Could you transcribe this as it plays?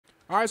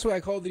All right, so I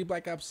called the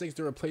Black Ops 6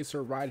 to replace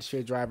her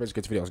rideshare drivers.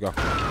 Get to video. Let's go.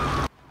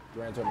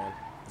 Right into it, man.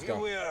 Let's Here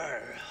go. we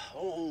are,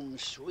 home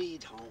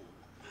sweet home.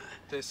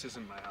 This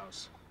isn't my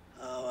house.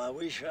 Oh, I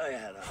wish I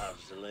had a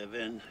house to live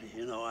in.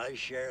 You know, I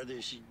share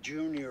this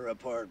junior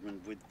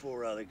apartment with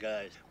 4 other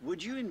guys.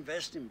 Would you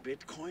invest in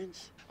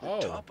bitcoins? The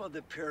top of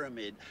the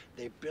pyramid,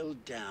 they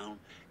built down,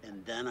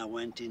 and then I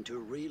went into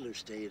real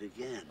estate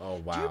again.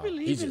 Oh, wow. Do you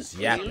believe He's in just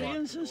yapping.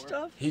 aliens and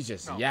stuff? He's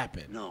just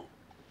yapping. No.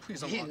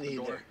 Please Me unlock the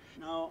door. neither.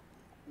 No,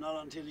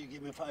 not until you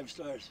give me 5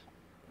 stars.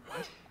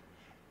 What?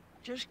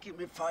 Just give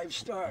me 5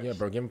 stars. Yeah,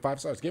 bro, give him 5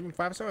 stars. Give him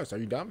 5 stars. Are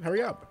you dumb?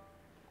 Hurry up.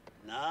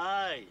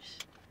 Nice.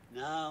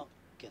 Now,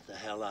 get the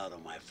hell out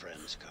of my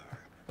friend's car.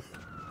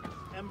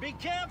 And be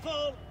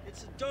careful!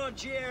 It's a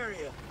dodgy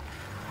area.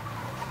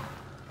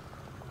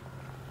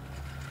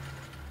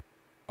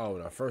 Oh,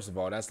 no, first of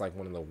all, that's like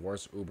one of the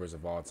worst Ubers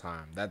of all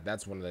time.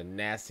 That's one of the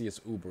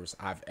nastiest Ubers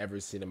I've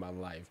ever seen in my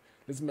life.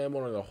 This man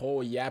wanted a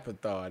whole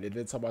yapathon and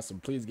then talk about some,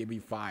 please give me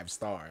 5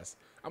 stars.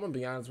 I'm gonna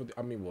be honest with you.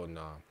 I mean, well,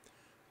 nah.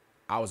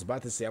 I was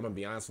about to say, I'm gonna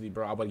be honest with you,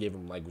 bro. I would have gave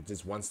him like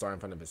just 1 star in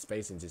front of his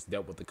face and just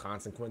dealt with the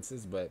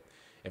consequences. But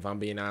if I'm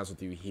being honest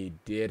with you, he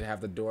did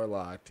have the door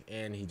locked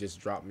and he just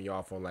dropped me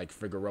off on like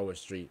Figueroa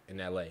Street in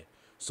LA.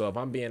 So if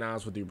I'm being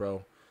honest with you,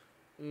 bro,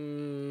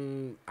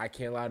 I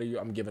can't lie to you.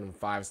 I'm giving him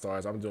 5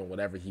 stars. I'm doing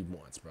whatever he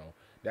wants, bro.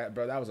 That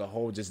was a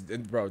whole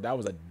that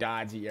was a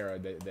dodgy era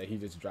that he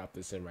just dropped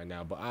this in right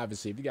now. But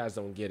obviously, if you guys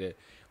don't get it,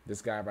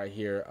 this guy right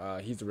here,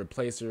 he's a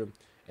replacer.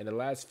 In the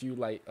last few,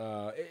 like,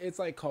 it's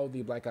like Call of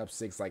Duty Black Ops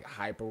 6, like,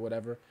 hype or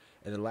whatever.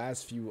 In the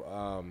last few,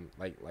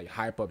 like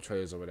hype up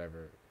trailers or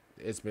whatever,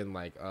 it's been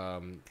like,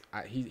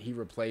 he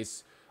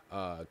replaced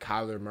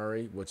Kyler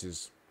Murray, which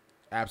is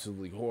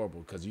absolutely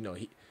horrible because, you know,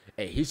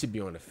 he should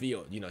be on the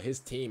field. You know, his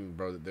team,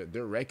 bro,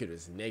 their record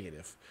is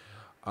negative.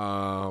 Who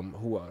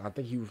else? I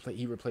think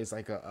he replaced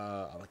like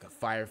a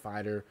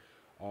firefighter.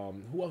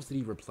 Who else did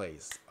he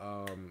replace?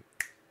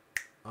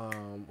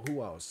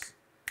 Who else?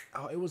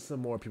 Oh, it was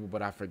some more people,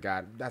 but I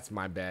forgot. That's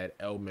my bad.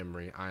 L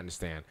memory. I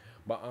understand.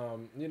 But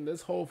you know,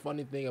 this whole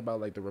funny thing about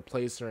like the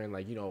replacer and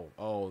like, you know,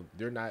 oh,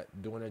 they're not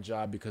doing a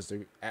job because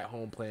they're at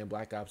home playing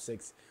Black Ops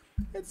 6.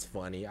 It's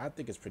funny. I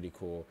think it's pretty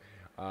cool.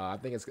 I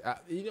think it's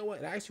you know what?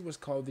 It actually was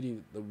Call of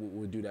Duty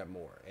would do that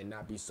more and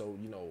not be so,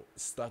 you know,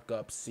 stuck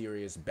up,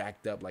 serious,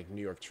 backed up like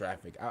New York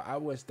traffic. I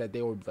wish that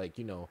they would like,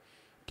 you know,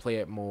 play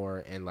it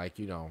more and like,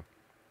 you know,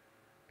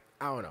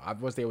 I don't know. I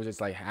wish they would just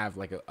like have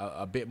like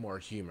a bit more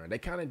humor. They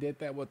kind of did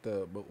that with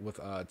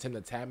Tim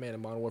the Tatman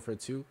and Modern Warfare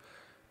 2.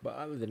 But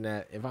other than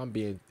that, if I'm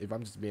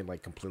just being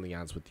like completely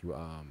honest with you,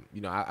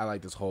 you know, I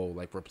like this whole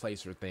like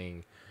replacer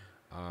thing.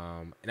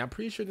 And I'm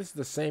pretty sure this is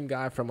the same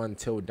guy from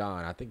Until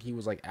Dawn. I think he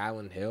was like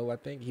Alan Hill. I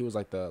think he was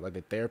like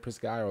the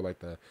therapist guy or like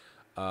the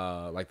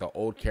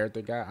old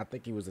character guy. I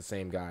think he was the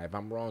same guy. If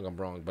I'm wrong, I'm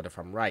wrong. But if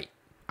I'm right,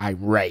 I'm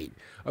right.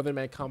 Other than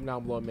that, comment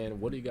down below, man.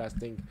 What do you guys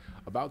think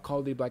about Call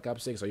of Duty Black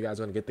Ops 6? Are you guys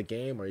gonna get the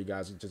game, or are you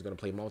guys just gonna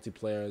play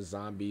multiplayer,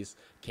 zombies,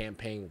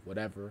 campaign,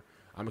 whatever?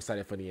 I'm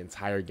excited for the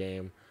entire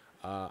game.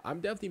 I'm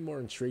definitely more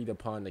intrigued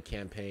upon the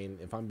campaign.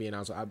 If I'm being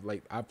honest,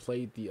 I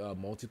played the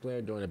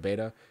multiplayer during the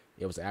beta.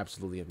 It was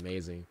absolutely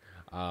amazing.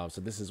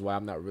 So this is why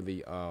I'm not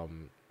really.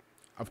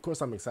 Of course,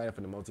 I'm excited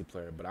for the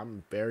multiplayer, but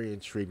I'm very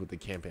intrigued with the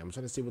campaign. I'm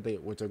trying to see what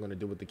they're going to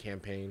do with the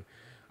campaign.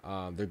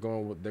 They're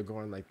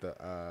going like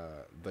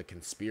the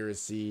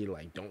conspiracy,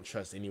 like don't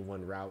trust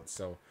anyone route.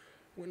 So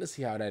we're gonna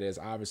see how that is.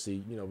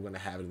 Obviously, you know, we're gonna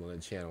have it on the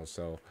channel.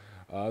 So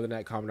other than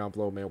that, comment down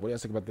below, man. What do you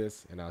guys think about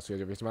this? And I'll see you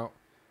guys next time out.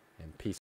 And peace.